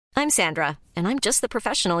I'm Sandra, and I'm just the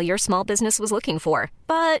professional your small business was looking for.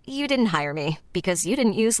 But you didn't hire me because you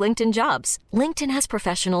didn't use LinkedIn Jobs. LinkedIn has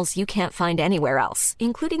professionals you can't find anywhere else,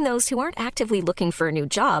 including those who aren't actively looking for a new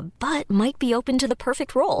job, but might be open to the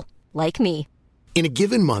perfect role, like me. In a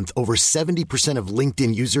given month, over 70% of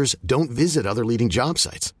LinkedIn users don't visit other leading job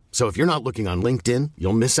sites. So if you're not looking on LinkedIn,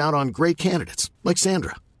 you'll miss out on great candidates like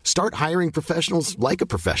Sandra. Start hiring professionals like a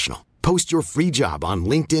professional. Post your free job on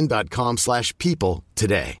linkedin.com/people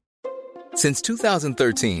today. Since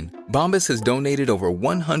 2013, Bombas has donated over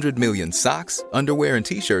 100 million socks, underwear, and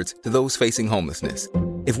T-shirts to those facing homelessness.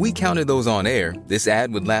 If we counted those on air, this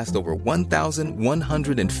ad would last over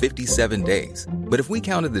 1,157 days. But if we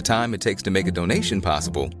counted the time it takes to make a donation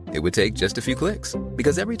possible, it would take just a few clicks.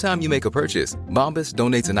 Because every time you make a purchase, Bombas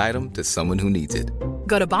donates an item to someone who needs it.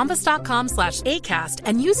 Go to bombas.com/ACAST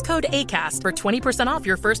and use code ACAST for 20% off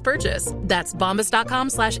your first purchase. That's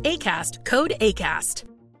bombas.com/ACAST, code ACAST.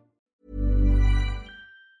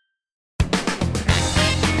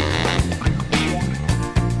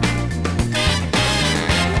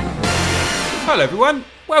 Hello everyone,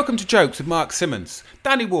 welcome to Jokes with Mark Simmons.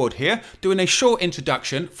 Danny Ward here, doing a short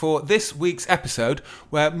introduction for this week's episode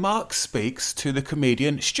where Mark speaks to the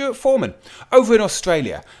comedian Stuart Foreman over in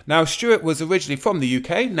Australia. Now, Stuart was originally from the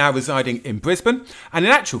UK, now residing in Brisbane, and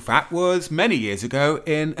in actual fact was many years ago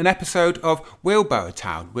in an episode of Wheelbarrow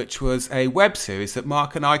Town, which was a web series that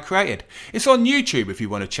Mark and I created. It's on YouTube if you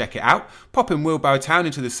want to check it out. Pop in Wheelbarrow Town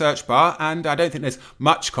into the search bar, and I don't think there's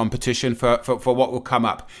much competition for what will come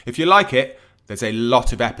up. If you like it, there's a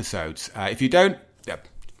lot of episodes. If you don't,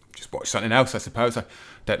 just watch something else, I suppose. I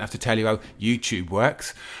don't have to tell you how YouTube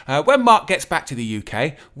works. When Mark gets back to the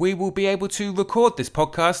UK, we will be able to record this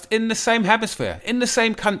podcast in the same hemisphere, in the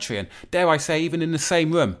same country, and dare I say, even in the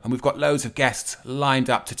same room. And we've got loads of guests lined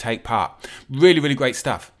up to take part. Really, really great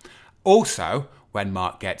stuff. Also, when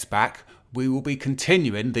Mark gets back, we will be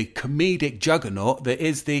continuing the comedic juggernaut that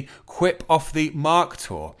is the Quip Off the Mark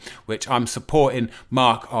tour, which I'm supporting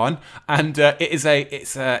Mark on, and it's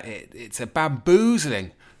a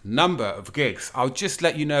bamboozling number of gigs. I'll just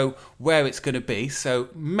let you know where it's going to be. So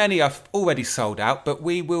many are already sold out, but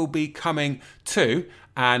we will be coming to,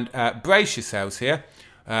 and brace yourselves here.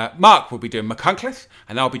 Mark will be doing Machynlleth,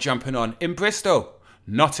 and I'll be jumping on in Bristol,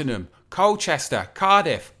 Nottingham, Colchester,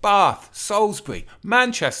 Cardiff, Bath, Salisbury,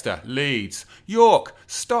 Manchester, Leeds, York,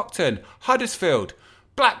 Stockton, Huddersfield,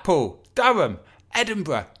 Blackpool, Durham,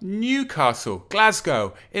 Edinburgh, Newcastle,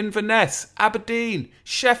 Glasgow, Inverness, Aberdeen,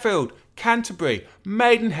 Sheffield, Canterbury,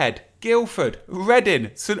 Maidenhead, Guildford,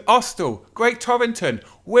 Reading, St Austell, Great Torrington,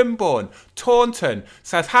 Wimborne, Taunton,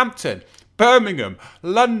 Southampton, Birmingham,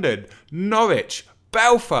 London, Norwich,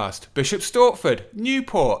 Belfast, Bishop Stortford,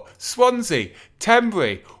 Newport, Swansea,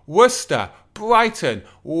 Tenbury, Worcester, Brighton,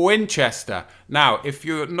 Winchester. Now, if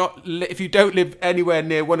you don't live anywhere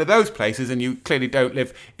near one of those places, and you clearly don't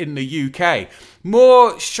live in the UK,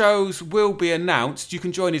 more shows will be announced. You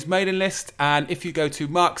can join his mailing list, and if you go to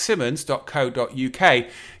marksimmons.co.uk,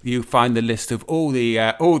 you find the list of all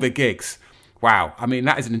the gigs. Wow, I mean,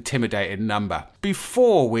 that is an intimidating number.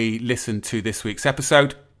 Before we listen to this week's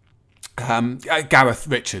episode, Gareth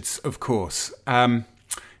Richards, of course.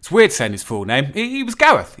 It's weird saying his full name. He was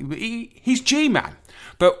Gareth. He's G-Man.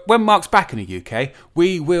 But when Mark's back in the UK,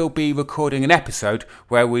 we will be recording an episode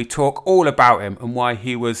where we talk all about him and why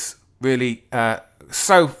he was really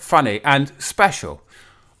so funny and special.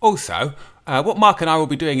 Also, what Mark and I will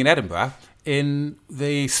be doing in Edinburgh, in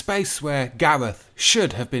the space where Gareth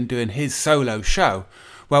should have been doing his solo show,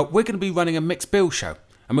 well, we're going to be running a mixed bill show.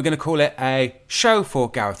 And we're going to call it a show for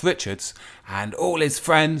Gareth Richards, and all his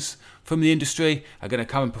friends from the industry are going to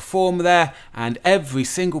come and perform there, and every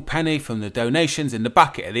single penny from the donations in the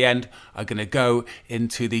bucket at the end are going to go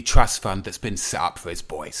into the trust fund that's been set up for his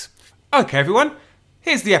boys. Okay, everyone,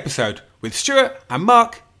 here's the episode with Stuart and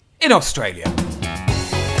Mark in Australia.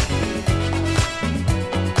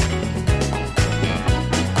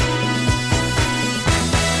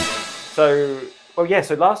 So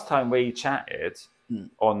last time we chatted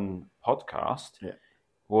on podcast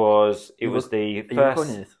was the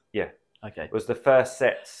first. Yeah. Okay. It was the first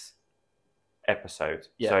sets episode.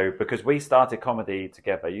 Yeah. So because we started comedy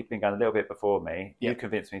together, you've been going a little bit before me. Yeah. You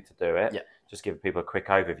convinced me to do it. Yeah. Just give people a quick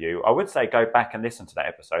overview. I would say go back and listen to that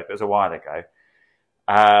episode. It was a while ago.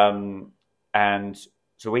 And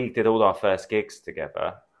so we did all our first gigs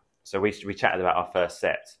together. So we chatted about our first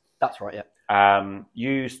sets. That's right, yeah.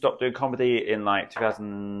 You stopped doing comedy in like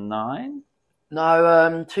 2009?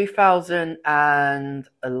 No,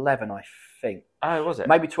 2011, I think. Oh, was it?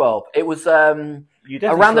 Maybe 12. It was you definitely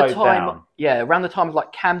around the slowed time. down. Yeah, around the time of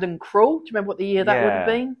like Camden Crawl. Do you remember what the year that would have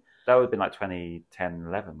been? That would have been like 2010,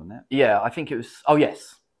 11, wouldn't it? Yeah, I think it was. Oh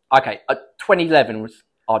yes. Okay, 2011 was.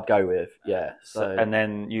 I'd go with, yeah. So and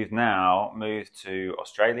then you've now moved to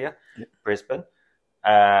Australia, Brisbane,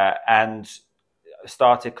 and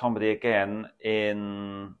started comedy again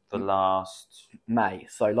in the last May.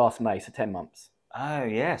 So last May, so 10 months. Oh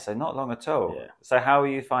yeah, so not long at all. Yeah. So how are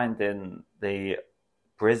you finding the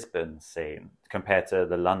Brisbane scene compared to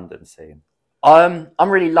the London scene? I'm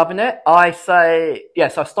really loving it. I say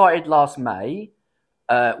yes. I started last May.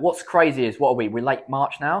 What's crazy is what are we? We're late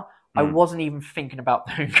March now. I wasn't even thinking about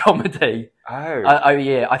doing comedy. Oh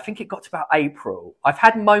yeah. I think it got to about April. I've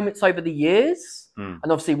had moments over the years, and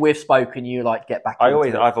obviously we've spoken. You like get back.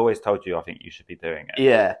 I've always told you I think you should be doing it.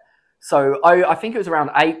 Yeah. So I think it was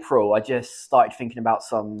around April. I just started thinking about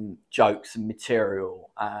some jokes and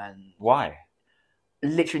material. And why?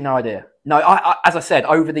 Literally no idea. No, I as I said,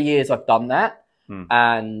 over the years I've done that,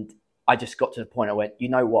 and I just got to the point I went, you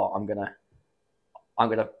know what, I'm gonna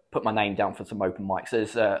put my name down for some open mics.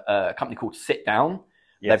 There's a company called Sit Down.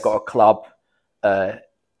 Yes. They've got a club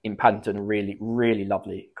in Paddington, a really, really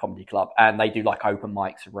lovely comedy club, and they do like open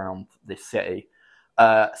mics around this city.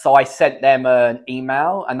 So I sent them an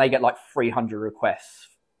email, and they get like 300 requests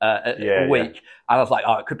a week. And I was like,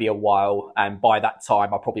 oh, it could be a while, and by that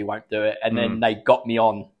time I probably won't do it. And then they got me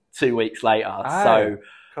on 2 weeks later. Oh, so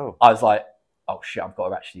cool. I was like, oh shit, I've got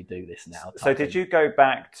to actually do this now. So did you go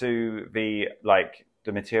back to the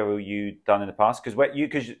material you'd done in the past? Because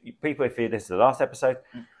people, if this is the last episode,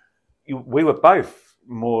 we were both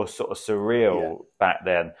more sort of surreal back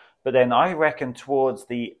then. But then I reckon towards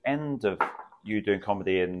the end of you doing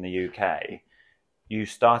comedy in the UK, you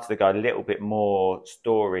started to go a little bit more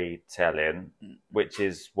storytelling, which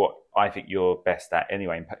is what I think you're best at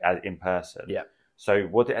anyway, in person. Yeah. So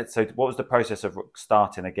what was the process of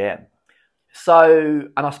starting again? So,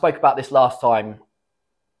 and I spoke about this last time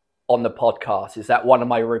on the podcast, is that one of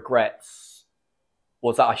my regrets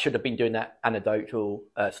was that I should have been doing that anecdotal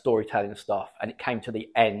storytelling stuff, and it came to the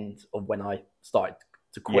end of when I started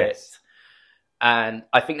to quit. Yes. And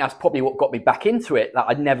I think that's probably what got me back into it, that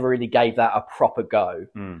I never really gave that a proper go.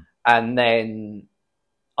 And then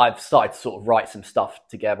I've started to sort of write some stuff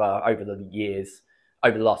together over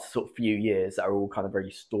the last sort of few years that are all kind of very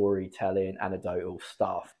storytelling, anecdotal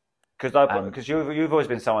stuff. Because you've always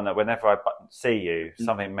been someone that whenever I see you,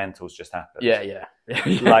 something mental's just happened. Yeah.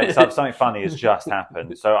 Like something funny has just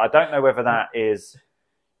happened. So I don't know whether that is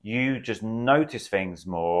you just notice things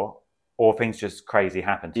more, or things just crazy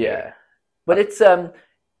happen to you. Yeah, but it's they're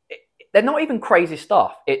not even crazy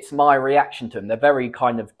stuff. It's my reaction to them. They're very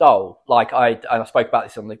kind of dull. Like I spoke about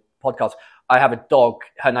this on the podcast. I have a dog.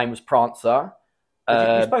 Her name was Prancer.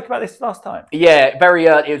 You spoke about this last time. Yeah, very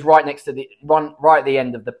early. It was right next to right at the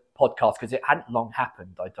end of the podcast, because it hadn't long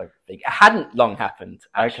happened. I don't think it hadn't long happened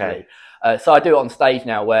actually. Okay. So I do it on stage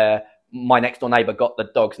now, where my next door neighbour got the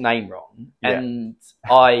dog's name wrong, and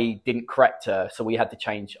I didn't correct her, so we had to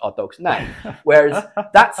change our dog's name. Whereas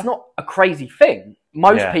that's not a crazy thing.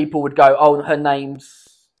 Most people would go, "Oh, her name's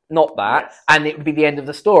not that," and it would be the end of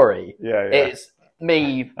the story. Yeah. It's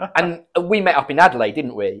me, and we met up in Adelaide,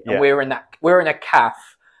 didn't we? And we were in a cafe,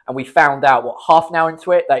 and we found out half an hour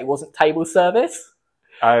into it that it wasn't table service.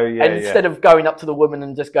 Oh yeah. And instead of going up to the woman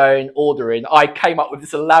and just ordering, I came up with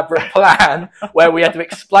this elaborate plan where we had to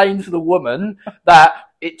explain to the woman that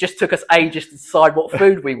it just took us ages to decide what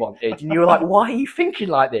food we wanted. And you were like, "Why are you thinking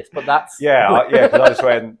like this?" But that's because I just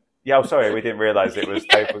went, "Yeah, sorry, we didn't realise it was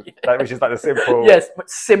table." Which is like the simple. Yes, but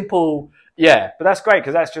simple. Yeah, but that's great,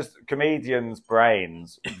 because that's just comedians'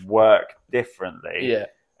 brains work differently. Yeah,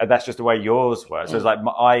 and that's just the way yours works. So it's like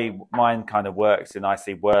mine kind of works, and I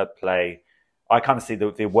see wordplay. I kind of see the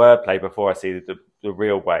wordplay before I see the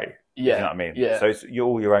real way. Yeah. You know what I mean? Yeah. So it's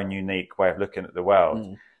all your own unique way of looking at the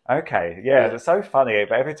world. Okay. Yeah. It's so funny.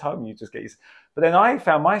 But every time you just get used. But then I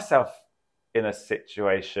found myself in a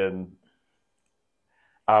situation.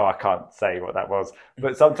 Oh, I can't say what that was.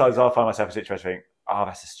 But sometimes I'll find myself in a situation thinking, oh,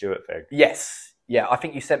 that's a Stuart thing. Yes. Yeah. I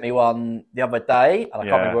think you sent me one the other day, and I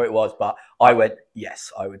can't remember what it was, but I went,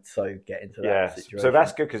 yes, I would so get into that situation. So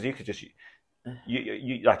that's good, because you could just...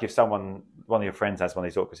 You like, if one of your friends has one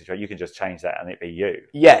of these awkward situations, you can just change that and it be you.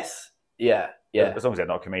 Yes. Yeah. As long as they're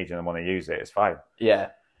not a comedian and want to use it, it's fine. Yeah.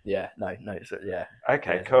 No.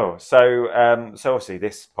 Okay, cool. So obviously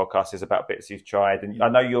this podcast is about bits you've tried, and I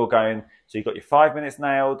know you're going. So you got your 5 minutes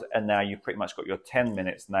nailed, and now you've pretty much got your 10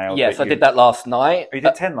 minutes nailed. Yes, I did that last night. Oh, you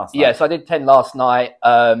did 10 last night. Yes, I did 10 last night.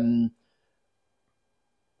 The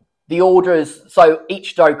orders. So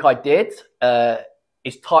each joke I did.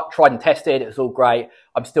 it's tried and tested. It was all great.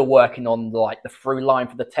 I'm still working on like the through line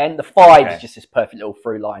for the 10. The 5 is just this perfect little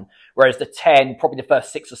through line. Whereas the 10, probably the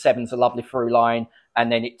first 6 or 7 is a lovely through line. And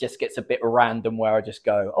then it just gets a bit random where I just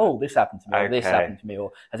go, oh, this happened to me, or this happened to me,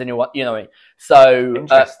 or has anyone, you know what I mean? So,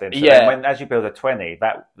 interesting. So then as you build a 20,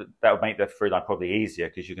 that would make the through line probably easier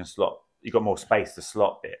because you can slot, you've got more space to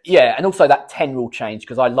slot bits. Yeah, and also that 10 will change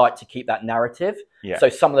because I like to keep that narrative. Yeah. So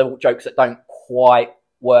some of the jokes that don't quite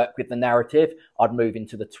work with the narrative, I'd move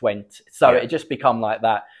into the 20. So it just become like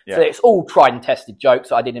that. Yeah. So it's all tried and tested jokes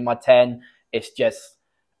that I did in my 10. It's just,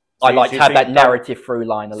 I like to have that narrative through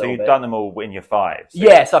line a little bit. So you've done them all in your 5s? So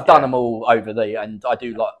yes, I've done them all over and I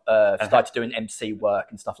do like, started doing MC work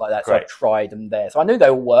and stuff like that. So I've tried them there. So I knew they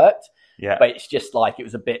all worked. Yeah. But it's just like, it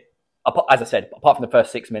was a bit, as I said, apart from the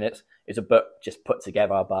first 6 minutes, it's a book just put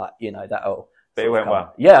together, but you know, that'll. But it went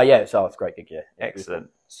well. Yeah. So it's a great gig, yeah.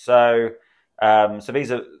 Excellent. So, so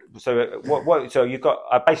these are, so you've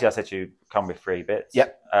got, basically I said to you, come with 3 bits.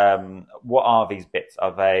 Yep. What are these bits?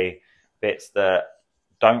 Are they bits that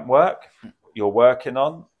don't work, you're working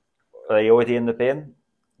on? Are they already in the bin?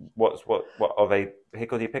 What are they,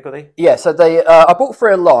 higgledy-piggledy? Yeah, so they I brought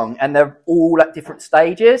 3 along and they're all at different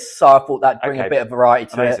stages, so I thought that'd bring a bit of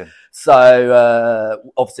variety to it. So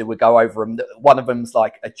obviously we'll go over them. One of them's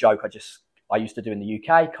like a joke I used to do in the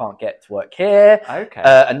UK, can't get to work here. Okay.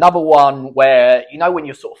 Another one where, you know, when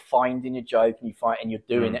you're sort of finding a joke and you're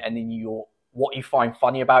doing it, and then what you find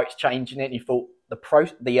funny about it's changing it, and you thought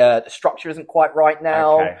the structure isn't quite right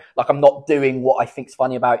now. Okay. Like I'm not doing what I think's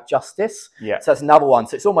funny about it justice. Yeah. So that's another one.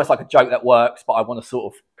 So it's almost like a joke that works, but I want to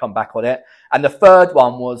sort of come back on it. And the third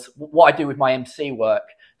one was what I do with my MC work.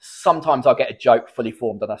 Sometimes I'll get a joke fully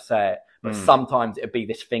formed and I say it, but sometimes it'll be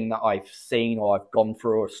this thing that I've seen or I've gone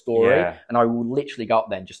through a story, and I will literally go up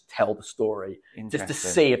there and just tell the story just to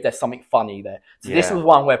see if there's something funny there. So this was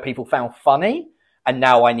one where people found funny, and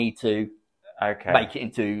now I need to make it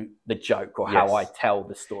into the joke or how I tell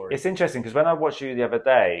the story. It's interesting because when I watched you the other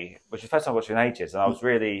day, which is the first time I watched you in ages, and I was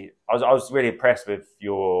really impressed with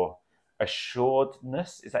your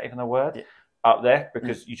assuredness. Is that even a word? Yeah. Up there,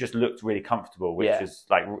 because you just looked really comfortable, which is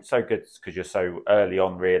like so good because you're so early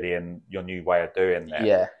on really in your new way of doing it.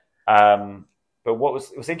 Yeah. But what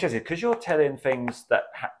was interesting, because you're telling things that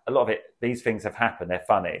a lot of these things have happened, they're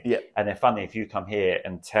funny. Yeah. And they're funny if you come here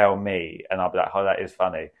and tell me, and I'll be like, oh, that is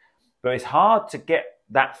funny. But it's hard to get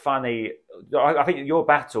that funny. I think your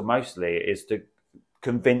battle mostly is to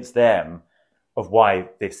convince them of why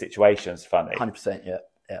this situation's funny. 100%,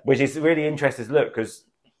 yeah. Which is really interesting to look, because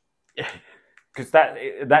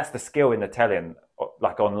that's the skill in the telling,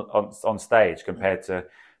 like on stage, compared to,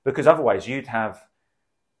 because otherwise you'd have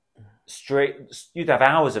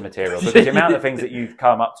hours of material, because the amount of things that you've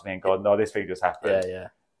come up to me and gone, no, this thing just happened. Yeah.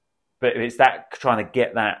 But it's that trying to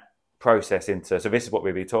get that process into. So this is what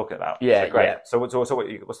we'll be talking about. Yeah, so great. Yeah. So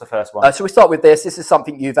what's the first one? So we start with this. This is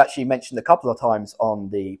something you've actually mentioned a couple of times on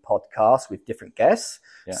the podcast with different guests.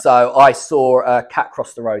 Yeah. So I saw a cat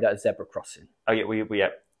cross the road at a zebra crossing. Oh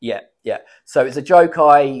yeah, Yeah. So it's a joke.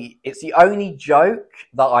 It's the only joke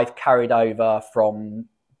that I've carried over from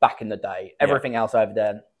back in the day. Everything else over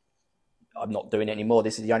there, I'm not doing it anymore.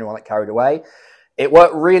 This is the only one that carried away. It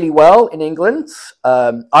worked really well in England.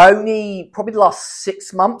 Only probably the last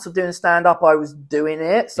 6 months of doing stand-up, I was doing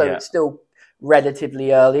it. So it's still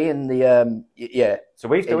relatively early in the, So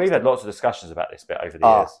we've had lots of discussions about this bit over the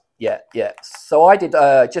years. Yeah. So I did,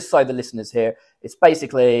 just so the listeners here, it's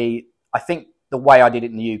basically, I think the way I did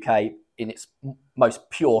it in the UK in its most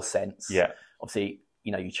pure sense. Yeah. Obviously,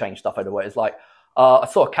 you know, you change stuff over the way. It's like, I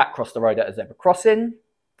saw a cat cross the road at a zebra crossing.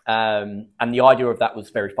 And the idea of that was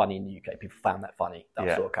very funny in the UK. People found that funny.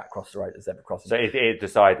 That sort of cat cross the road at zebra crossing. So it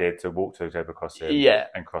decided to walk to a zebra crossing,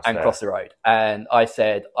 and cross the road. And I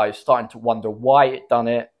said I was starting to wonder why it done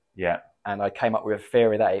it. Yeah. And I came up with a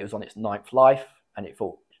theory that it was on its 9th life, and it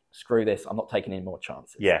thought, screw this, I'm not taking any more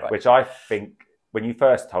chances. Yeah, right? Which I think when you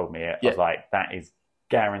first told me it, I was like, that is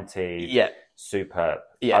guaranteed. Yeah. Superb.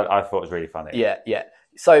 Yeah. I thought it was really funny. Yeah.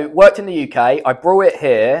 So worked in the UK. I brought it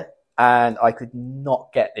here. And I could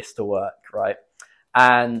not get this to work, right?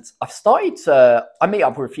 And I've started I meet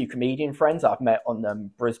up with a few comedian friends that I've met on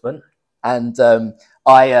Brisbane. And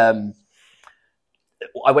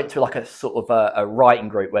I went to like a sort of a writing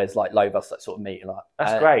group where there's like loads of us that sort of meet. Like,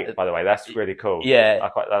 that's great, by the way. That's really cool. Yeah. I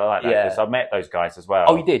like that. Yeah. Because I've met those guys as well.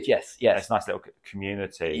 Oh, you did? Yes. It's a nice little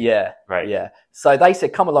community. Yeah. Great. Yeah. So they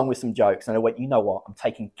said, come along with some jokes. And I went, you know what? I'm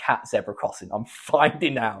taking cat zebra crossing. I'm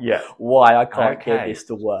finding out why I can't get this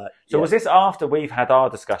to work. So was this after we've had our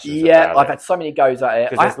discussions? Yeah. I've had so many goes at it.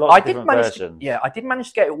 Because there's lots of different versions. I did manage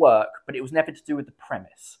to get it work, but it was never to do with the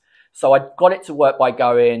premise. So I got it to work by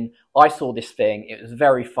going, I saw this thing. It was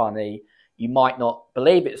very funny. You might not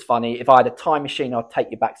believe it's funny. If I had a time machine, I'd take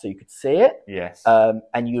you back so you could see it. Yes.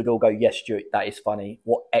 And you'd all go, yes, Stuart, that is funny.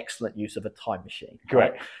 What excellent use of a time machine.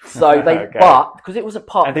 Great. Right? So they, Okay. but because it wasn't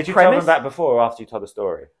part And of the did you premise, tell them that before or after you told the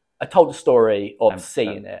story? I told the story of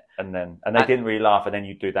seeing it. And they didn't really laugh, and then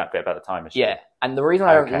you do that bit about the time machine. Yeah. And the reason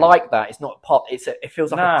I don't like that, it's not pop. It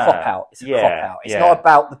feels like a cop out. It's a cop out. It's not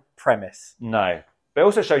about the premise. No. But it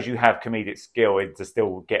also shows you have comedic skill into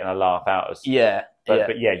still getting a laugh out of Yeah.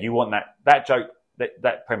 But you want that joke,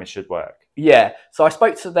 that premise should work. Yeah. So I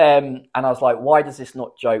spoke to them and I was like, why does this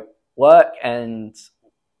not joke work? And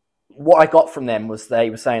what I got from them was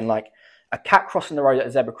they were saying like, a cat crossing the road at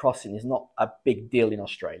a zebra crossing is not a big deal in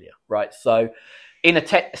Australia, right? So in a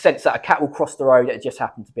sense that a cat will cross the road, it just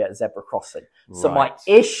happened to be at a zebra crossing. So my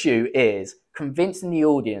issue is convincing the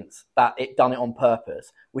audience that it done it on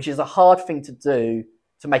purpose, which is a hard thing to do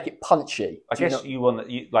to make it punchy. I guess you want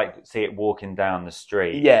you like see it walking down the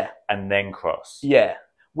street, and then cross,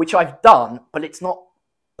 which I've done, but it's not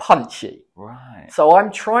punchy, right? So I'm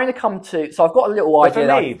trying to come to. So I've got a little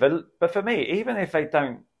idea. But for me, even if they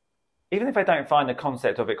don't find the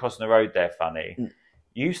concept of it crossing the road there funny,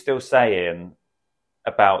 you still saying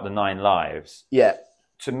about the 9 lives,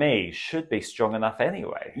 to me should be strong enough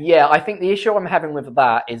anyway. Yeah, I think the issue I'm having with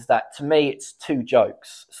that is that to me it's 2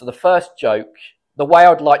 jokes. So the first joke, the way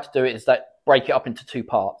I'd like to do it is that break it up into 2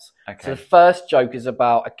 parts. Okay. So the first joke is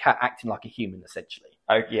about a cat acting like a human, essentially.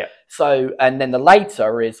 Oh, yeah. So, and then the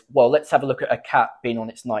later is, well, let's have a look at a cat being on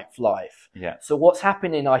its 9th life. Yeah. So what's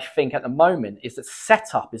happening, I think, at the moment is that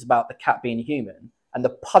setup is about the cat being human and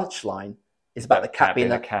the punchline is about the cat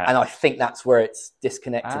being a cat. And I think that's where it's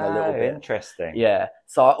disconnecting a little bit. Interesting. Yeah.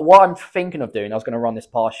 So what I'm thinking of doing, I was going to run this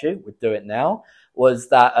past you, we'll do it now, was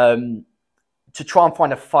that to try and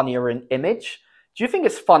find a funnier image. Do you think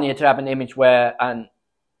it's funnier to have an image where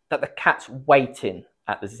that the cat's waiting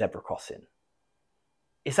at the zebra crossing?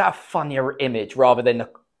 Is that a funnier image rather than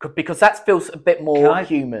because that feels a bit more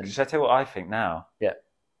human? Should I tell you what I think now? Yeah.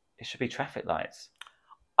 It should be traffic lights.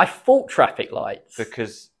 I thought traffic lights.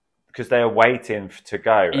 Because they're waiting to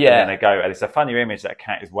go. And then they go, and it's a funnier image that a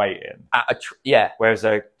cat is waiting. Whereas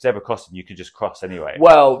a zebra crossing, you could just cross anyway.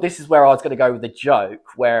 Well, this is where I was going to go with the joke,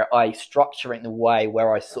 where I structure it in a way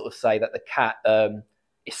where I sort of say that the cat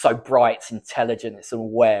is so bright, it's intelligent, it's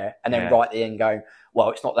aware, and then right at the end going, well,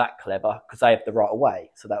 it's not that clever because they have the right of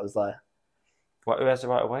way. So that was the... Who has the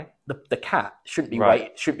right of way? The cat shouldn't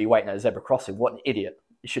be waiting at a zebra crossing. What an idiot.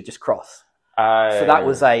 It should just cross. So that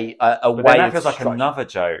was a way. That feels like another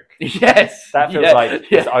joke. Yes. That feels like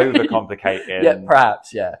it's overcomplicated. Yeah,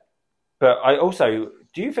 perhaps, yeah. But I also...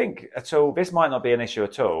 Do you think at all... This might not be an issue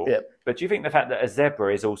at all, but do you think the fact that a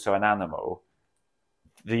zebra is also an animal...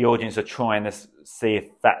 The audience are trying to see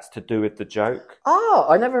if that's to do with the joke? Oh,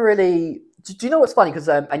 I never really... Do you know what's funny? Because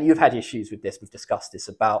and you've had issues with this. We've discussed this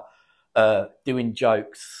about doing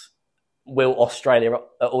jokes. Will Australia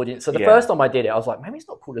audience? So the first time I did it, I was like, maybe it's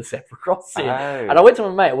not called a zebra crossing. Oh. And I went to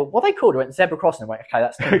my mate. Well, what they called it? I went zebra crossing. I went, okay,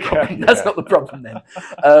 that's not the problem. That's not the problem then.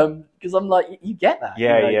 Because I'm like, you get that.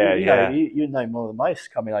 You know more than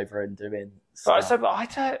most coming over and doing stuff. But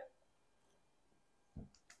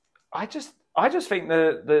I just think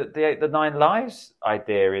the 9 lives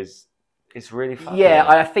idea is really funny. Yeah,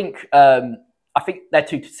 I think they're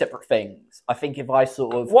 2 separate things. I think if I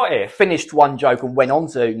sort of finished one joke and went on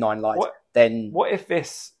to 9 lives, then what if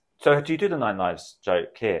this? So do you do the 9 lives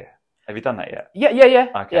joke here? Have you done that yet? Yeah.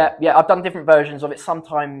 Okay. Yeah. I've done different versions of it.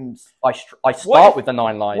 Sometimes I start with the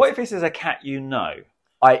 9 lives. What if this is a cat you know?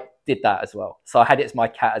 I did that as well. So I had it as my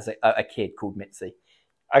cat as a kid called Mitzi.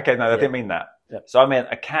 Okay, no, I didn't mean that. Yeah. So I meant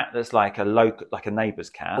a cat that's like a neighbour's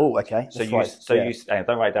cat. Oh, okay. So you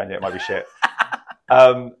don't write it down yet, it might be shit.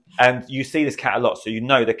 And you see this cat a lot, so you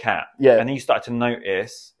know the cat. Yeah. And then you start to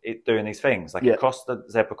notice it doing these things, like across the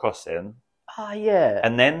zebra crossing. Ah, yeah.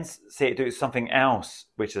 And then see it do something else,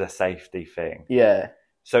 which is a safety thing. Yeah.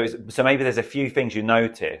 So maybe there's a few things you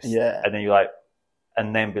notice. Yeah. And then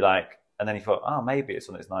and then you thought, oh, maybe it's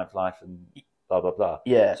on its 9th life and blah, blah, blah.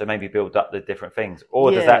 Yeah. So maybe build up the different things.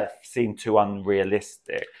 Or does that seem too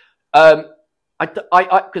unrealistic?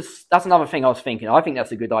 Because that's another thing I was thinking. I think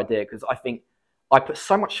that's a good idea because I think I put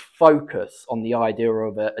so much focus on the idea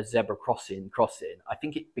of a zebra crossing. I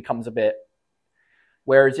think it becomes a bit...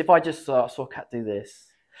 Whereas if I just saw a cat do this...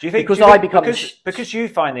 Do you think... Because you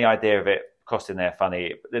find the idea of it crossing there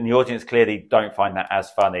funny, then the audience clearly don't find that as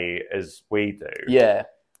funny as we do. Yeah.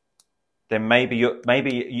 Then maybe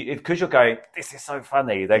because you're going, this is so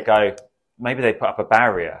funny, they go, maybe they put up a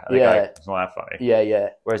barrier and they go, it's not that funny. Yeah.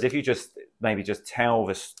 Whereas if you just maybe just tell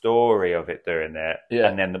the story of it doing it,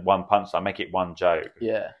 and then the one punchline, make it one joke.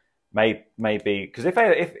 Yeah. Maybe because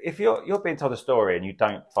if you're being told a story and you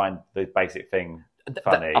don't find the basic thing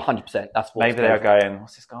funny, 100%. That's what maybe they're going,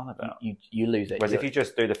 "What's this going about?" You lose it. Whereas if you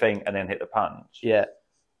just do the thing and then hit the punch, I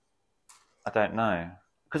don't know.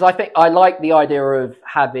 Because I think I like the idea of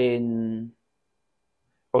having.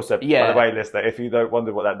 Also, by the way, listener, if you don't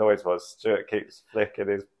wonder what that noise was, Stuart keeps flicking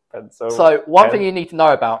his pencil. So one thing you need to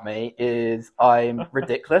know about me is I'm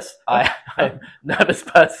ridiculous. I'm a nervous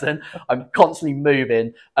person. I'm constantly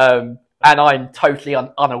moving. And I'm totally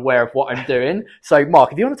unaware of what I'm doing. So,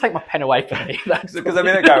 Mark, if you want to take my pen away from me, because a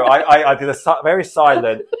minute ago I did a very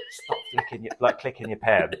silent stop clicking your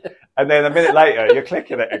pen, and then a minute later you're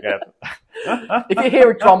clicking it again. If you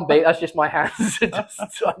hear a drum beat, that's just my hands just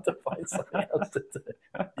trying to find something else to do.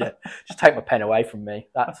 Yeah, just take my pen away from me.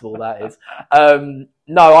 That's all that is.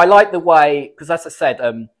 No, I like the way, because as I said,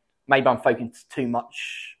 maybe I'm focusing too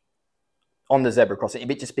much on the zebra crossing. If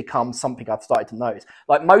it just becomes something I've started to notice.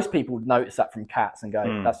 Like most people would notice that from cats and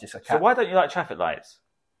go, that's just a cat. So why don't you like traffic lights?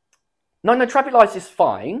 No, traffic lights is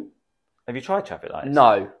fine. Have you tried traffic lights?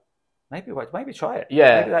 No. Maybe try it.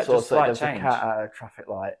 Yeah. Maybe that's just slight change. A cat at a traffic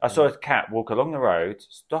light. I saw a cat walk along the road,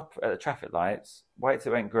 stop at the traffic lights, wait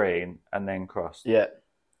till it went green, and then cross. Yeah.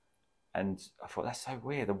 And I thought, that's so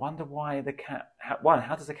weird. I wonder why the cat... how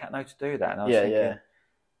does the cat know to do that? And I was thinking,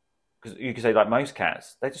 because you could say, like most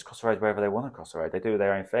cats, they just cross the road wherever they want to cross the road. They do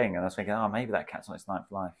their own thing. And I was thinking, maybe that cat's on its ninth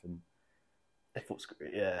life. And they thought,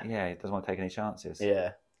 it doesn't want to take any chances.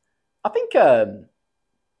 Yeah. I think, I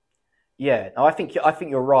think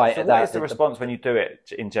you're right. So what is the response when you do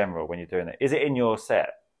it in general, when you're doing it? Is it in your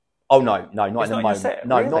set? Oh, no, not in the moment. Set,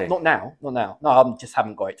 no, really? not now. No, I just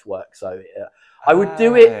haven't got it to work. So I would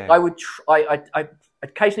do it. I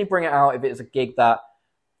occasionally bring it out if it's a gig that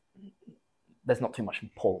there's not too much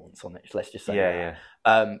importance on it. Let's just say that.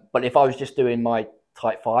 But if I was just doing my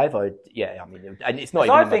type 5, and it's not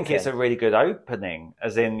even... I think it's a really good opening,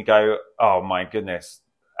 as in you go, oh my goodness,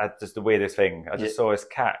 just the weirdest thing. I just saw this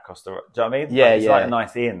cat across the road. Do you know what I mean? It's like a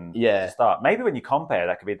nice in to start. Maybe when you compare,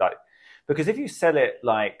 that could be like... Because if you sell it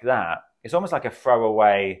like that, it's almost like a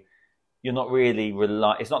throwaway. You're not really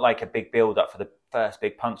it's not like a big build up for the first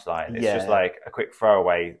big punchline. It's just like a quick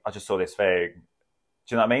throwaway. I just saw this thing.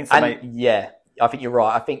 Do you know what I mean? So I think you're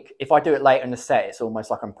right. I think if I do it later in the set, it's almost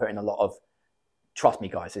like I'm putting a lot of, trust me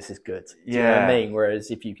guys, this is good. Do you know what I mean? Whereas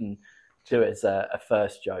if you can do it as a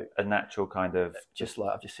first joke, a natural kind of, just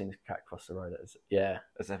like I've just seen this cat cross the road.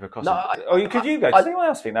 As ever crossing. Could you go? Does anyone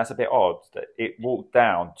else think that's a bit odd that it walked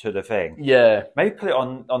down to the thing? Yeah. Maybe put it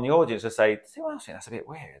on the audience and say, does anyone else think that's a bit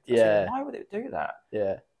weird? Why would it do that?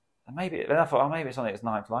 Yeah. And then I thought, maybe it's on its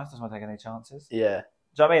ninth life. Doesn't want to take any chances. Yeah.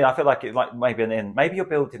 Do you know what I mean? I feel like it's like maybe an in. Maybe you're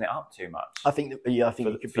building it up too much. I think it could be.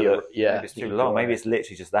 Maybe it's too long. Maybe it's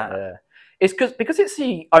literally just that. Yeah. It's because it's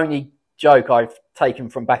the only joke I've taken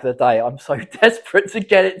from back in the day. I'm so desperate to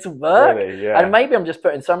get it to work, and maybe I'm just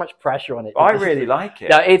putting so much pressure on it. I really like it.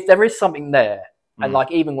 Yeah, there is something there, and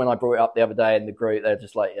like even when I brought it up the other day in the group, they're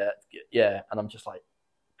just like, yeah, and I'm just like,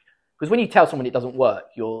 because when you tell someone it doesn't work,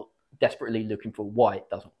 you're desperately looking for why it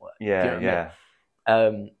doesn't work. Yeah, you know what I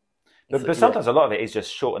mean? But sometimes a lot of it is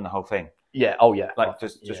just shorten the whole thing. Yeah. Oh, yeah. Like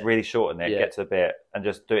just really shorten it, get to the bit, and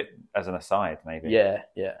just do it as an aside, maybe. Yeah.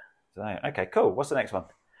 So, okay, cool. What's the next one?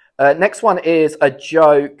 Next one is a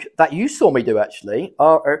joke that you saw me do, actually.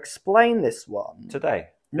 I'll explain this one. Today?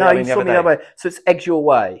 No, you saw me the other way. So it's Eggs Your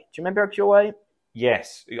Way. Do you remember Eggs Your Way?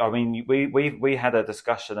 Yes. I mean, we had a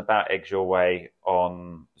discussion about Eggs Your Way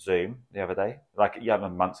on Zoom the other day, like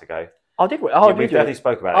months ago. Oh, did we? We definitely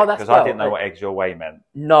spoke about it because I didn't know what Eggs Your Way meant.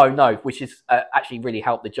 No, which is actually really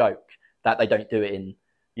helped the joke that they don't do it in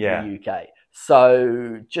the UK.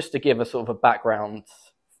 So just to give a sort of a background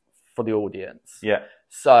for the audience. Yeah.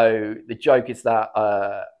 So the joke is that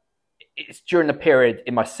it's during the period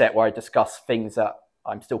in my set where I discuss things that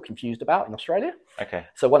I'm still confused about in Australia. Okay.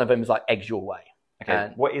 So one of them is like Eggs Your Way. Okay.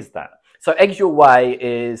 And what is that? So Eggs Your Way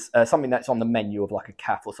is something that's on the menu of like a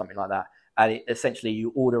cafe or something like that. And essentially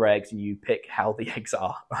you order eggs and you pick how the eggs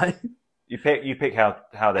are, right? You pick how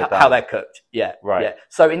they're done. How they're cooked, yeah. Right. Yeah.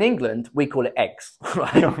 So in England, we call it eggs,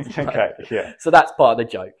 right? Okay, yeah. So that's part of the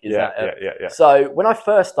joke. Yeah. So when I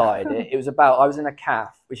first started it, it was about, I was in a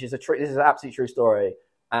cafe, which is this is an absolutely true story,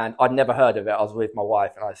 and I'd never heard of it. I was with my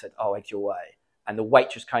wife and I said, oh, Eggs Your Way. And the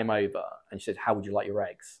waitress came over and she said, how would you like your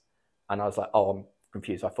eggs? And I was like, oh, I'm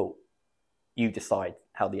confused. I thought, you decide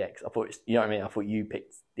how the eggs. I thought, you know what I mean? I thought you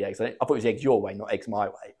picked the eggs. I thought it was Eggs Your Way, not Eggs My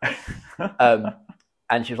Way.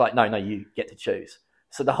 And she was like, no, you get to choose.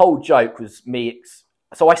 So the whole joke was me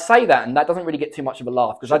So I say that, and that doesn't really get too much of a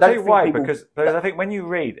laugh because I don't think why people... because I think when you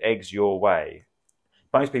read eggs your way,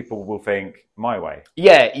 most people will think my way.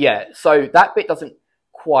 Yeah. So that bit doesn't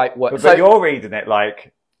quite work. But you're reading it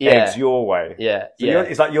like eggs your way. Yeah. So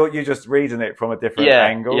it's like you're just reading it from a different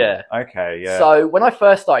angle. Yeah. Okay. Yeah. So when I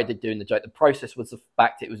first started doing the joke, the process was the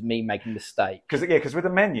fact it was me making mistakes. Because with the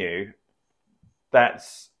menu,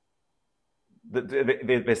 that's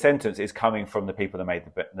the sentence is coming from the people that made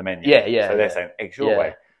the menu. Yeah. So they're saying eggs your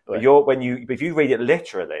way. But if you read it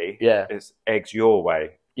literally, it's eggs your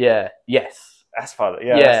way. Yeah. Yes. That's fun.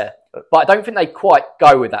 But I don't think they quite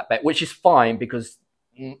go with that bit, which is fine because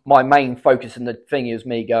my main focus in the thing is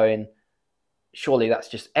me going, surely that's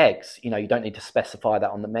just eggs. You don't need to specify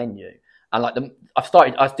that on the menu. And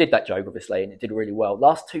I did that joke obviously, and it did really well.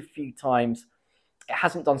 Last few times, it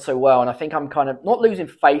hasn't done so well, and I think I'm kind of not losing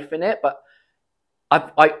faith in it, but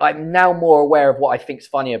I'm now more aware of what I think's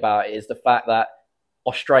funny about it is the fact that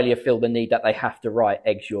Australia feel the need that they have to write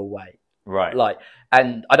eggs your way. Right.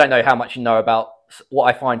 And I don't know how much you know about what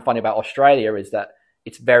I find funny about Australia is that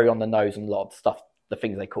it's very on the nose and a lot of stuff, the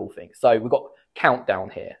things they call things. So we've got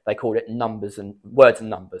countdown here. They call it numbers and words and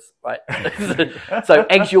numbers, right? So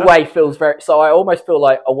eggs your way feels so I almost feel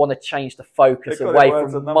like I want to change the focus away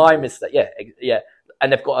from my mistake. Yeah.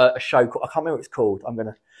 And they've got a show called, I can't remember what it's called.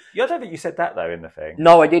 I don't think you said that though in the thing.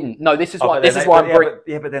 No, I didn't. No, this is why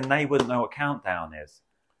but then they wouldn't know what countdown is.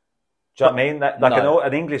 Do you know what I mean? That,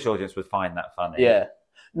 an English audience would find that funny. Yeah.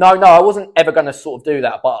 No, I wasn't ever going to sort of do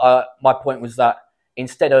that. But my point was that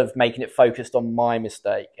instead of making it focused on my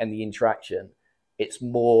mistake and the interaction, it's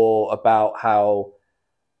more about how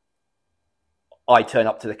I turn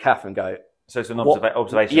up to the cafe and go. So it's an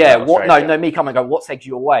observation. Yeah. Me come and go. What's eggs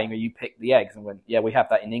your way? And you pick the eggs and went. Yeah, we have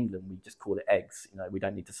that in England. We just call it eggs. We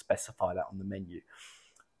don't need to specify that on the menu.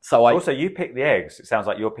 So also you pick the eggs. It sounds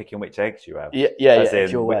like you're picking which eggs you have. Yeah. As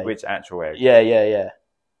in which actual egg. Yeah.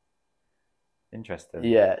 Interesting.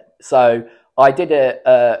 Yeah. So I did it.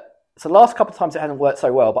 So the last couple of times it hasn't worked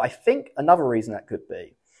so well, but I think another reason that could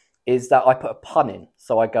be is that I put a pun in.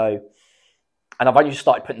 So I go, and I've only just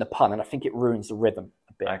started putting the pun, and I think it ruins the rhythm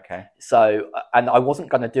a bit. Okay. So, and I wasn't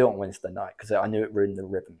going to do it on Wednesday night because I knew it ruined the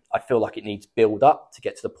rhythm. I feel like it needs build up to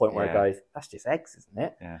get to the point where it goes, that's just eggs, isn't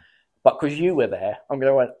it? Yeah. But because you were there, I'm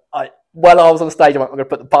going to I was on stage, I'm going to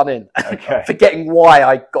put the pun in, okay. Forgetting why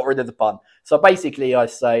I got rid of the pun. So basically I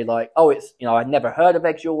say it's, I'd never heard of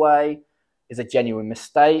eggs your way. It's a genuine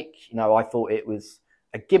mistake. I thought it was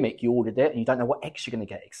a gimmick. You ordered it and you don't know what eggs you're going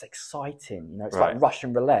to get. It's exciting. It's like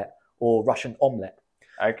Russian roulette or Russian omelette.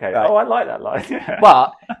 Okay. Right? Oh, I like that line.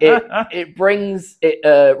 But it releases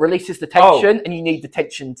the tension and you need the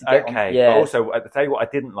tension to get on. Yeah. But also, I'll tell you what I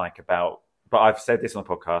didn't like about, but I've said this on the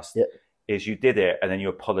podcast, is you did it and then you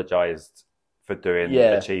apologised for doing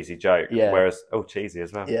a cheesy joke. Yeah. Whereas, cheesy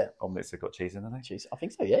as well. Yeah. Omelettes have got cheese in them. Cheese. I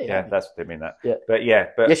think so, yeah. Yeah, that's didn't mean that. Yeah. But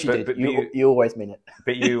yes, you did. But you always mean it.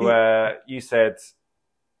 But you said,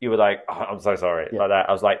 you were like, I'm so sorry, like that.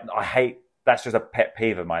 I was like, I hate, that's just a pet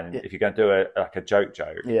peeve of mine. If you're going to do a joke,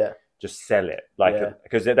 just sell it.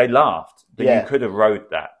 Because they laughed, but you could have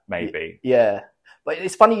wrote that maybe. Yeah. But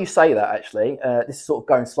it's funny you say that, actually. This is sort of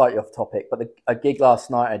going slightly off topic, but a gig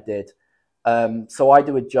last night I did. So I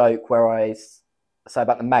do a joke where I say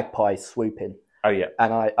about the magpies swooping. Oh, yeah.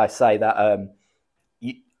 And I say that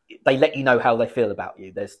they let you know how they feel about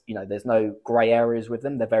you. There's no grey areas with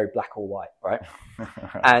them. They're very black or white, right?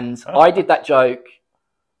 And I did that joke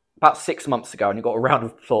about 6 months ago, and it got a round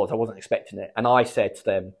of applause. I wasn't expecting it. And I said to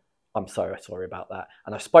them, I'm so sorry about that.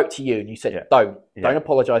 And I spoke to you and you said, don't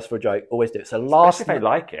apologise for a joke. Always do it. So especially if they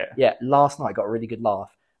like it. Yeah. Last night I got a really good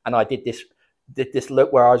laugh. And I did this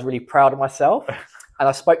look where I was really proud of myself. And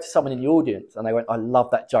I spoke to someone in the audience and they went, I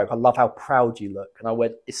love that joke. I love how proud you look. And I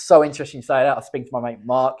went, it's so interesting you say that. I was speaking to my mate,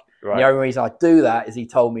 Mark. Right. The only reason I do that is he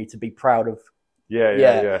told me to be proud of.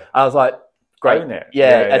 Yeah. I was like, great. Own it.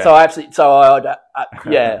 Yeah. And so I absolutely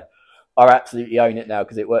own it now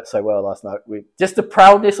because it worked so well last night. With just the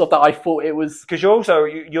proudness of that, I thought it was because you're also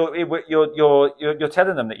you're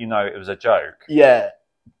telling them that it was a joke. Yeah,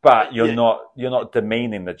 but you're not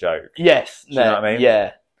demeaning the joke. Yes, do you know what I mean?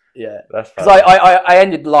 Yeah. That's because I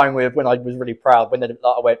ended the line with when I was really proud when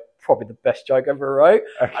I went probably the best joke I ever wrote,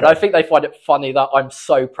 and I think they find it funny that I'm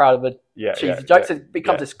so proud of a cheesy joke. So it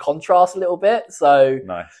becomes this contrast a little bit. So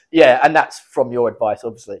nice. Yeah, and that's from your advice,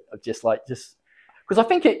 obviously, of just. Because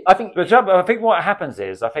I think what happens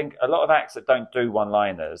is, I think a lot of acts that don't do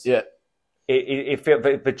one-liners,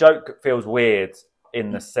 the joke feels weird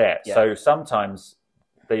in the set. Yeah. So sometimes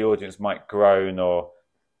the audience might groan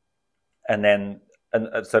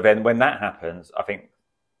so then when that happens, I think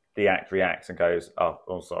the act reacts and goes,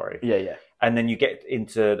 oh, sorry. Yeah. And then you get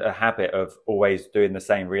into a habit of always doing the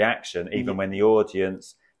same reaction, even when the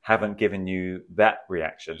audience haven't given you that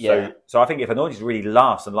reaction. Yeah. So I think if an audience really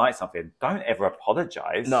laughs and likes something, don't ever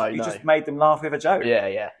apologise. You just made them laugh with a joke.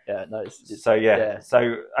 Yeah. No, So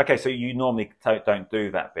you normally don't do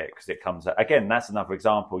that bit because it comes out. Again, that's another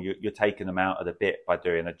example. You're taking them out of the bit by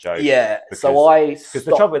doing a joke. Yeah. Because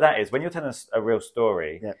the trouble with that is when you're telling a real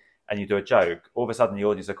story and you do a joke, all of a sudden the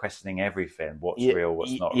audience are questioning everything. What's real,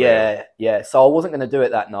 what's not real. Yeah. So I wasn't going to do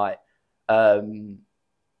it that night.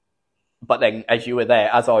 But then, as you were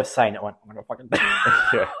there, as I was saying it, I went, I'm going to fucking do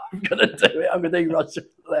it. I'm going to do it. I'm going to do Russia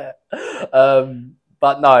there.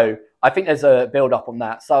 But no, I think there's a build-up on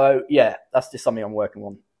that. So, yeah, that's just something I'm working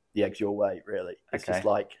on. The eggs your way, really. It's just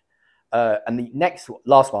like... and the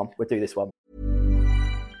last one, we'll do this one.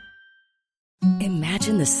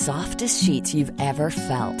 Imagine the softest sheets you've ever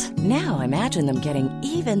felt. Now imagine them getting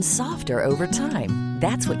even softer over time.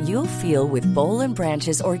 That's what you'll feel with Boll &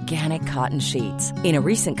 Branch's organic cotton sheets. In a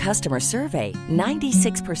recent customer survey,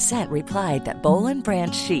 96% replied that Boll &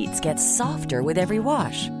 Branch sheets get softer with every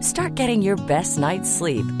wash. Start getting your best night's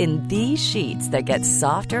sleep in these sheets that get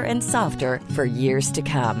softer and softer for years to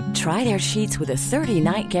come. Try their sheets with a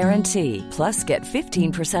 30-night guarantee. Plus, get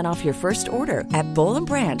 15% off your first order at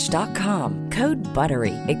bollandbranch.com. Code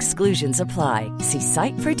BUTTERY. Exclusions apply. See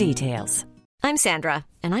site for details. I'm Sandra,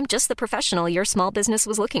 and I'm just the professional your small business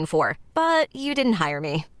was looking for. But you didn't hire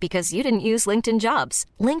me because you didn't use LinkedIn Jobs.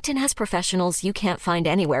 LinkedIn has professionals you can't find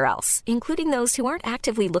anywhere else, including those who aren't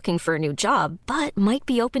actively looking for a new job, but might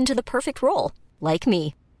be open to the perfect role, like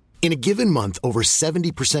me. In a given month, over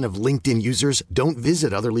 70% of LinkedIn users don't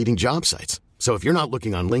visit other leading job sites. So if you're not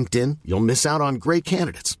looking on LinkedIn, you'll miss out on great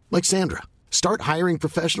candidates like Sandra. Start hiring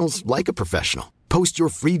professionals like a professional. Post your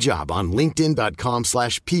free job on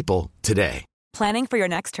linkedin.com/people today. Planning for your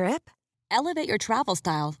next trip? Elevate your travel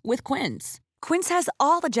style with Quince. Quince has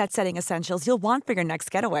all the jet-setting essentials you'll want for your next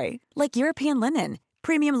getaway, like European linen,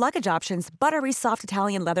 premium luggage options, buttery soft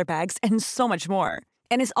Italian leather bags, and so much more.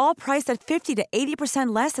 And is all priced at 50 to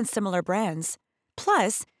 80% less than similar brands.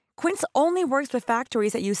 Plus, Quince only works with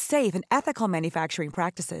factories that use safe and ethical manufacturing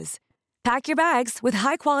practices. Pack your bags with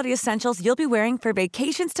high-quality essentials you'll be wearing for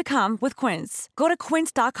vacations to come with Quince. Go to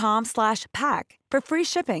quince.com/pack for free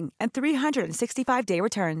shipping and 365-day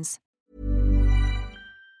returns.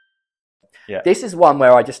 Yeah. This is one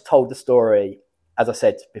where I just told the story. As I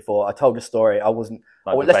said before, I told the story. I wasn't...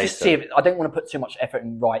 let's just see if... I don't want to put too much effort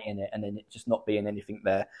in writing it and then it just not being anything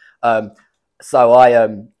there. It's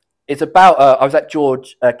about... I was at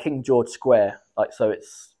King George Square. So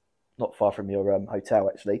it's... not far from your hotel,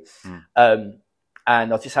 actually. And I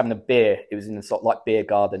was just having a beer. It was in a sort of like beer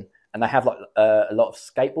garden. And they have like a lot of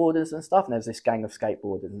skateboarders and stuff. And there was this gang of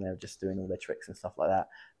skateboarders and they were just doing all their tricks and stuff like that.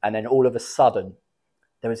 And then all of a sudden,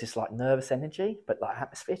 there was this like nervous energy, but like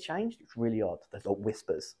atmosphere changed. It's really odd. There's like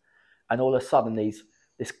whispers. And all of a sudden, this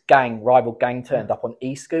rival gang turned up on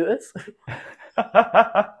e-scooters.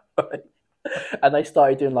 And they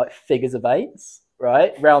started doing like figures of eights.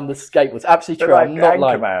 Right, round the skateboards. Absolutely true. I'm not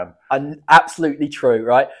lying. I'm absolutely true.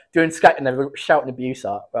 Right, doing skate and they were shouting abuse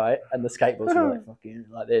up. Right, and the skateboards were like fucking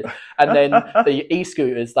like this. And then the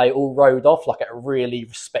e-scooters, they all rode off like at a really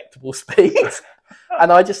respectable speed.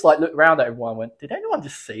 And I just like looked around at everyone and went, "Did anyone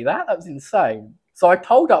just see that? That was insane." So I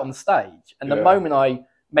told it on stage, and the moment I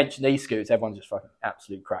mentioned e-scooters, everyone just fucking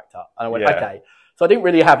absolutely cracked up. And I went, "Okay." So I didn't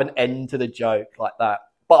really have an end to the joke like that.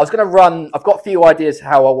 But I was going to run. I've got a few ideas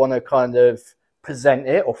how I want to kind of present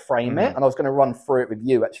it or frame it, and I was going to run through it with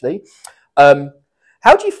you actually.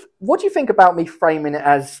 What do you think about me framing it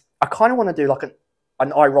as? I kind of want to do like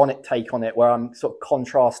an ironic take on it, where I'm sort of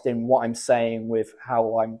contrasting what I'm saying with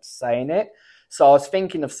how I'm saying it. So I was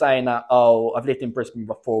thinking of saying that, I've lived in Brisbane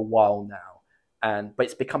for a while now, but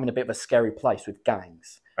it's becoming a bit of a scary place with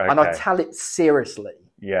gangs, and I tell it seriously.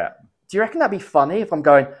 Yeah. Do you reckon that'd be funny if I'm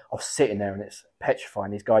going, I was sitting there and it's petrifying,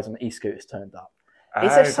 these guys on the e-scooters turned up?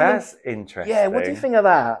 That's interesting. Yeah, what do you think of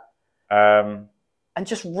that? And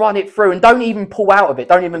just run it through and don't even pull out of it.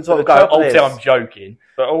 Don't even sort of go, I'm joking.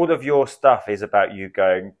 But all of your stuff is about you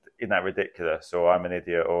going, isn't that ridiculous? Or I'm an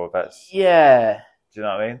idiot, or that's... Yeah. Do you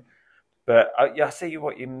know what I mean? But I see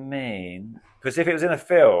what you mean. Because if it was in a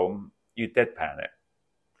film, you'd deadpan it.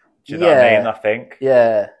 Do you know what I mean? I think.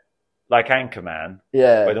 Yeah. Like Anchorman.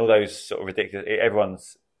 Yeah. When all those sort of ridiculous...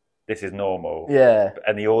 Everyone's... This is normal. Yeah.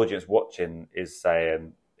 And the audience watching is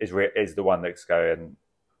saying, is the one that's going,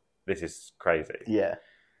 this is crazy. Yeah.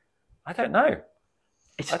 I don't know.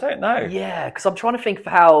 I don't know. Yeah, because I'm trying to think of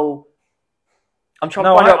how... I'm trying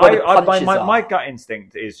to find out what the punches are. My gut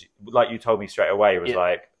instinct is, like you told me straight away, was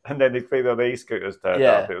like, and then these people on the e-scooters turned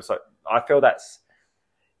up. It was like, I feel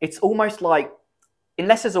it's almost like,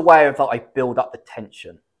 unless there's a way of like build up the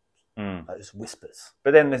tension, like there's whispers.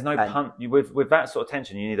 But then there's no punch with that sort of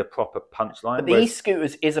tension. You need a proper punchline. But the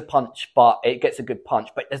e-scooters is a punch, but it gets a good punch.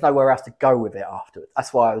 But there's nowhere else to go with it afterwards.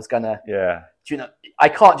 That's why I was gonna. Yeah. Do you know? I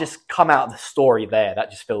can't just come out of the story there. That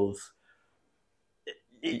just feels.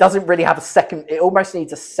 It doesn't really have a second. It almost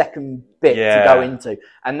needs a second bit to go into,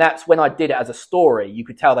 and that's when I did it as a story. You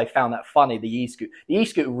could tell they found that funny. The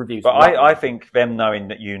e-scooter reviews. But I think them knowing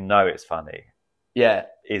that it's funny. Yeah.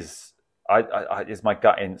 Is my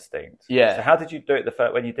gut instinct. Yeah. So how did you do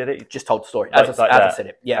it when you did it? You just told the story as I said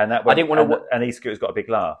it. Yeah. And I didn't want to. And e-scooter's got a big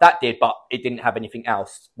laugh. That did, but it didn't have anything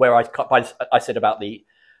else. Where I said about the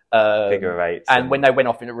figure eights, and when they went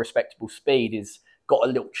off in a respectable speed, got a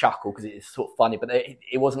little chuckle because it's sort of funny, but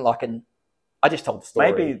it wasn't like I just told the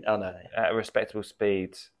story. Maybe I don't know. At a respectable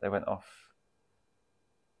speed, they went off.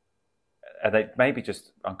 And they maybe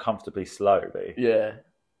just uncomfortably slowly. Yeah.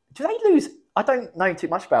 Do they lose? I don't know too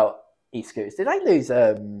much about e-scooters. Did they lose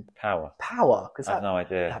power? Because I have no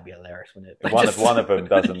idea. That'd be hilarious, wouldn't it? One of them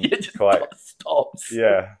doesn't quite stops.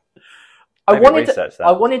 Yeah. I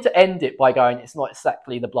wanted to end it by going, it's not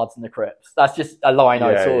exactly the Bloods and the Crips. That's just a line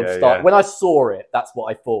I sort of started. When I saw it, that's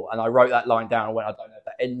what I thought. And I wrote that line down and went, I don't know if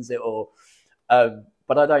that ends it or...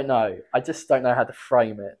 but I don't know. I just don't know how to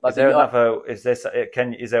frame it. Like, is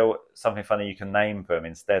there something funny you can name them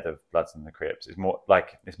instead of Bloods and the Crips? It's more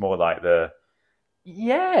like the...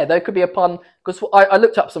 Yeah, there could be a pun. Because I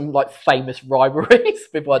looked up some like famous rivalries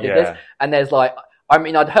before I did this. And there's like... I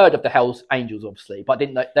mean, I'd heard of the Hells Angels, obviously, but I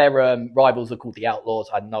didn't know their rivals are called the Outlaws.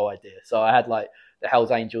 I had no idea. So I had like the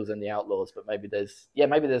Hells Angels and the Outlaws, but maybe there's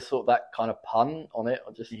sort of that kind of pun on it.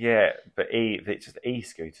 Or just but it's just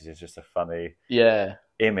e-scooters is just a funny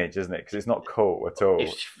image, isn't it? Because it's not cool at all.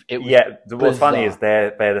 What's funny is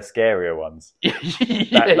they're the scarier ones. I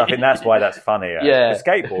think that's why that's funnier. Yeah,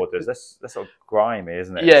 skateboarders, that's sort of grimy,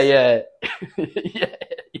 isn't it?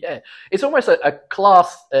 Yeah. It's almost a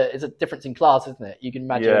class. It's a difference in class, isn't it? You can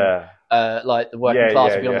imagine, like the working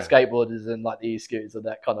class would be on the skateboarders and like the e-scooters and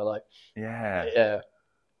that kind of like. Yeah.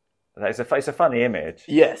 It's a funny image.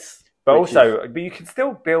 Yes, but you can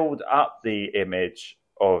still build up the image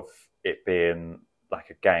of it being like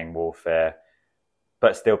a gang warfare,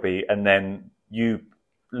 but still be, and then you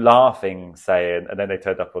laughing, saying, and then they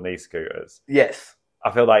turned up on e-scooters. Yes. I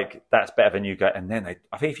feel like that's better than you go, and then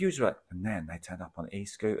I think if you were like, and then they turned up on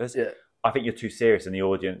e-scooters. Yeah. I think you're too serious, and the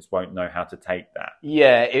audience won't know how to take that.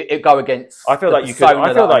 Yeah, it go against. I feel like you could.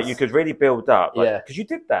 I feel like you could really build up. Because you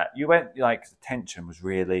did that. You went like the tension was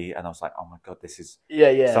really, and I was like, oh my god, this is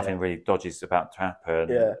something really dodgy is about to happen.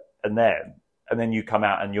 Yeah, and then you come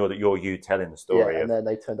out and you're you telling the story. Yeah, and then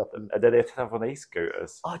they turned up and then they turned up on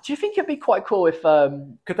e-scooters. Oh, do you think it'd be quite cool if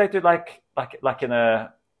could they do like in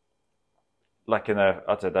a I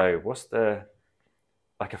don't know, what's the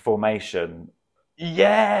like a formation?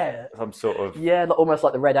 Yeah, some sort of almost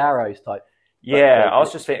like the Red Arrows type. Yeah, I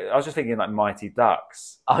was just thinking like Mighty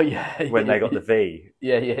Ducks. Oh yeah, when they got the V.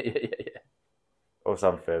 Yeah. Or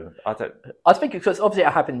something. I was thinking because obviously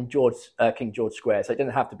it happened in King George Square, so it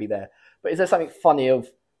didn't have to be there. But is there something funny of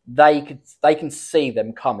they can see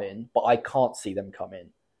them coming, but I can't see them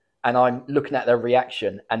coming, and I'm looking at their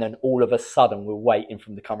reaction, and then all of a sudden we're waiting for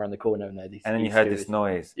them to come around the corner, and then you heard this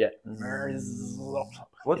noise. Yeah.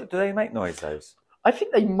 What do they make noise those? I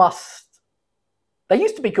think they must. They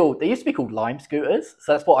used to be called lime scooters,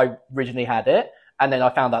 so that's what I originally had it. And then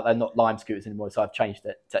I found out they're not lime scooters anymore, so I've changed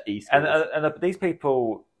it to e-scooters. And these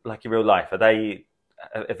people, like in real life, are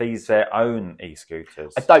these their own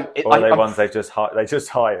e-scooters? I don't. Or are they ones they just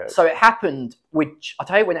hired? So it happened. I'll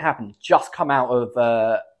tell you when it happened. Just come out of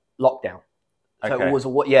lockdown. So okay. It was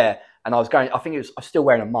and I was going. I think I was still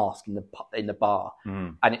wearing a mask in the bar,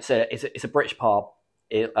 and it's a British pub,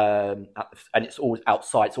 and it's always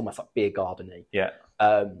outside. It's almost like beer garden-y. Yeah.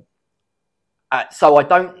 So I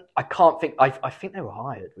can't think. I think they were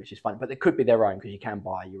hired, which is fun, but they could be their own because you can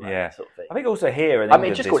buy your own sort of thing. I think also here in England,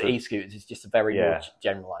 it's just called e-scooters. It's just a very more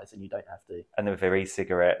generalised, and you don't have to. And with their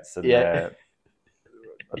e-cigarettes and I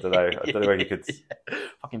don't know where you could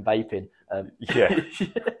fucking vaping. And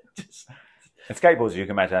skateboards, you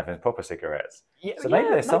can imagine having proper cigarettes. Yeah, so maybe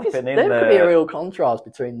there's something in there. There could be a real contrast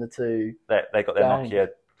between the two. They got their Nokia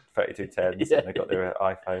 3210s and they got their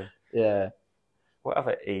iPhone. Yeah. What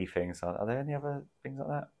other things are there? Any other things like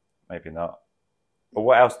that? Maybe not. But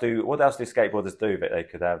what else do skateboarders do that they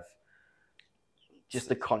could have? Just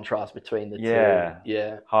the contrast between the two.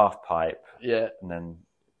 Yeah. Half pipe. Yeah. And then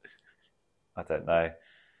I don't know.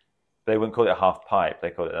 They wouldn't call it a half pipe.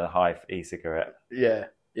 They call it a half e-cigarette. Yeah.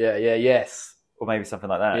 Yes. or maybe something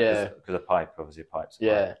like that. Yeah, because a pipe, obviously, pipes.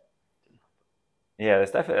 Yeah, yeah. There's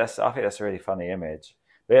definitely. I think that's a really funny image.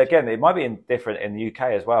 But again, it might be different in the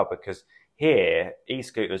UK as well, because here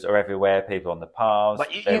e-scooters are everywhere. People on the paths.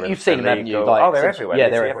 But you've seen them, haven't you? Like, they're everywhere. Yeah,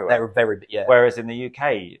 everywhere. They're very. Yeah. Whereas in the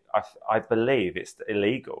UK, I believe it's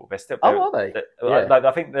illegal. They're still. Are they? Like,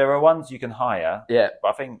 I think there are ones you can hire. Yeah.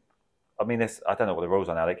 But I mean, I don't know what the rules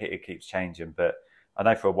are now. It keeps changing, but I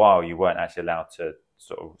know for a while you weren't actually allowed to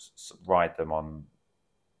sort of ride them on.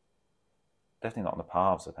 Definitely not on the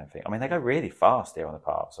paths, I don't think. I mean, they go really fast here on the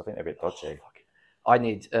paths. I think they're a bit dodgy. I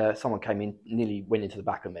need someone came in, nearly went into the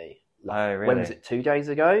back of me. Like, really? When was it? 2 days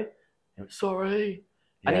ago. He went, sorry,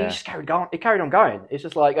 and he just carried on. He carried on going. It's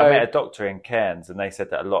just like I met a doctor in Cairns, and they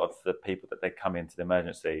said that a lot of the people that they come into the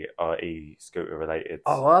emergency are e-scooter related.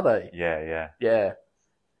 Oh, are they? Yeah.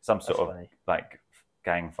 Some sort of like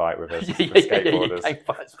gang fight with us. Skateboarders. Gang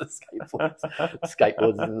fights with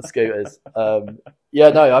skateboarders and the scooters.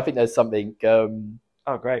 No, I think there's something.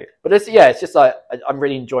 Oh, great! But it's just like I'm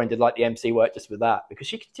really enjoying the MC work just with that,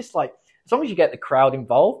 because you can just like, as long as you get the crowd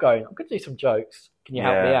involved, going, I'm going to do some jokes. Can you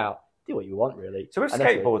help me out? Do what you want, really. So with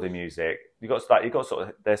skateboarding music, you got sort of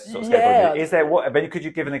skateboarding. Is there what? I mean, could you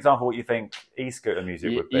give an example of what you think e-scooter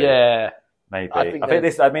music would be? Yeah, maybe. I think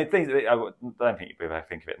this. I mean, things. I don't think you'd be able to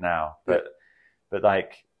think of it now, but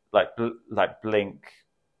like Blink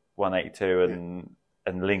 182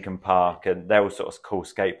 and Linkin Park, and they're all sort of cool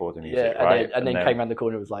skateboarding music, right? And then came around the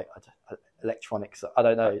corner and was like electronics. I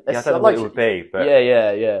don't know. I don't know what it would be, but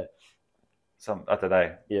yeah. I don't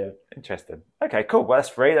know. Yeah. Interesting. Okay, cool. Well, that's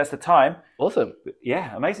free. That's the time. Awesome.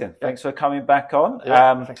 Yeah, amazing. Thanks for coming back on.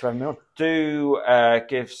 Thanks for having me on. Do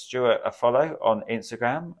give Stuart a follow on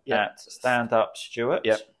Instagram at StandUpStuart.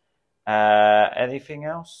 Yep. Anything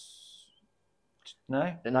else?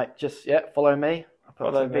 No? Just follow me. I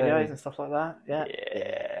put some videos and stuff like that.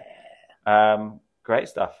 Yeah. Great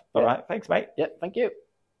stuff. All right. Thanks, mate. Yeah, thank you.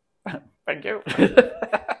 Thank you.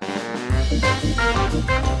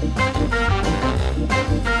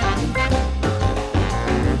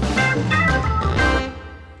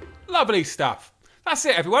 Lovely stuff. That's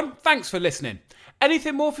it, everyone. Thanks for listening.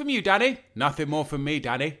 Anything more from you, Danny? Nothing more from me,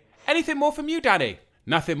 Danny. Anything more from you, Danny?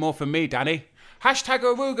 Nothing more from me, Danny. Hashtag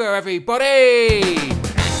Awooga, everybody!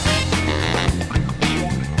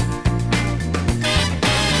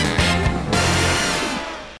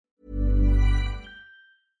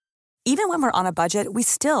 Even when we're on a budget, we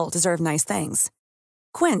still deserve nice things.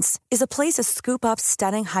 Quince is a place to scoop up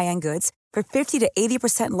stunning high-end goods for 50 to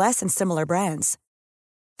 80% less than similar brands.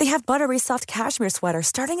 They have buttery soft cashmere sweaters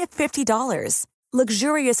starting at $50,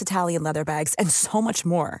 luxurious Italian leather bags, and so much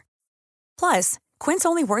more. Plus, Quince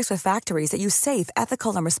only works with factories that use safe,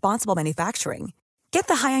 ethical, and responsible manufacturing. Get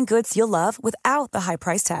the high-end goods you'll love without the high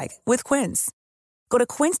price tag with Quince. Go to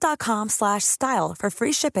quince.com/style for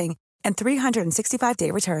free shipping and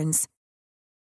 365-day returns.